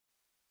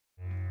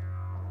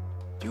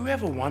Do you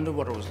ever wonder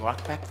what it was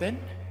like back then?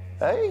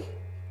 Hey?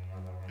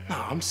 No,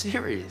 I'm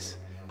serious.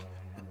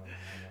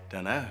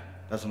 Dunno.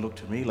 Doesn't look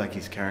to me like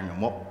he's carrying a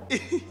mop.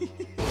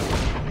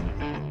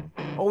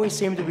 All we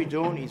seem to be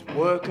doing is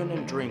working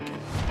and drinking.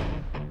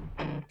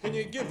 Can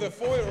you give the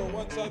foyer a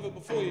once-over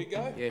before you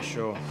go? Yeah,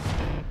 sure.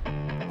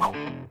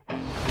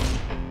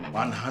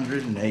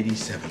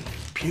 187.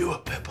 Pure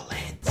purple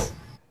heads.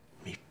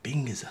 Me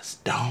fingers are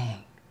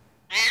stoned.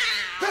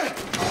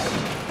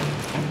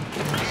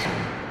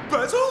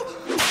 Basil?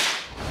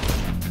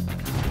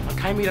 I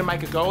came here to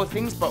make a go of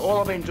things, but all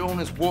I've been doing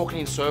is walking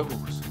in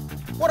circles.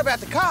 What about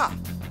the car?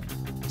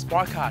 It's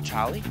my car,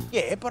 Charlie.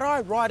 Yeah, but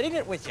I ride in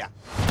it with you.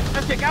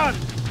 Let's get going.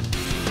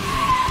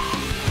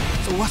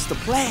 So what's the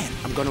plan?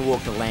 I'm gonna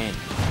walk the land.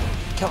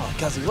 Come on,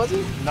 Cuzzy, was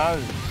he? No.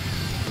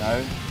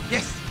 No.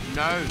 Yes.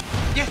 No.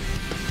 Yes.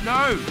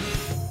 No.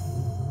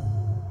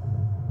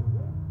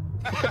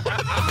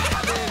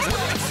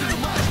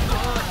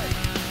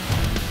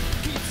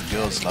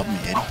 Girls love me,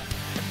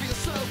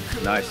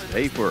 Eddie. Nice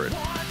day for it.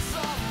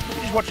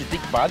 You just watch your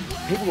dick, bud.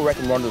 People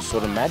reckon Ronda's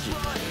sort of magic.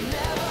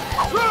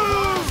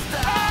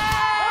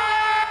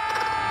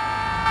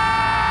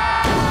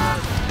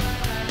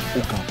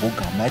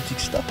 Ooga magic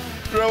stuff.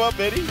 Grow up,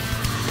 Eddie.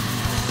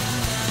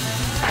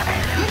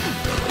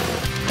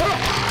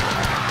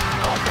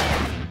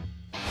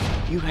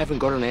 You haven't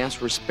got an ounce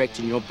of respect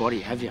in your body,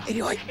 have you?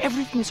 Eddie, wait.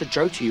 Everything's a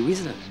joke to you,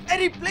 isn't it?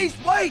 Eddie, please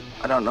wait.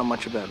 I don't know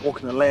much about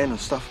walking the land and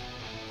stuff,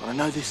 but I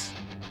know this.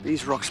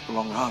 These rocks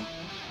belong home,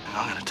 and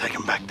I'm gonna take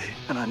them back there.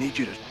 And I need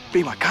you to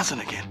be my cousin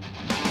again.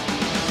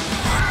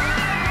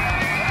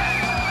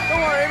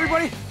 Don't worry,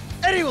 everybody.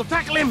 Eddie will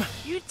tackle him.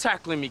 You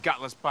tackle him, you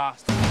gutless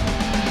bastard.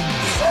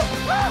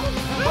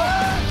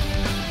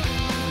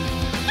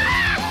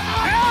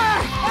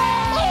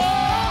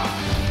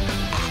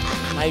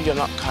 Maybe I'm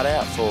not cut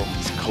out for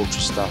this culture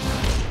stuff.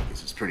 I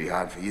guess it's pretty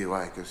hard for you,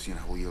 eh? Because, you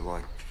know, well, you're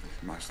like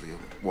mostly a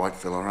white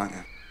fella, aren't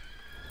you?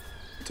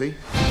 Tea?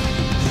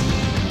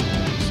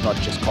 It's not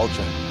just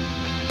culture.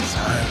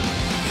 So,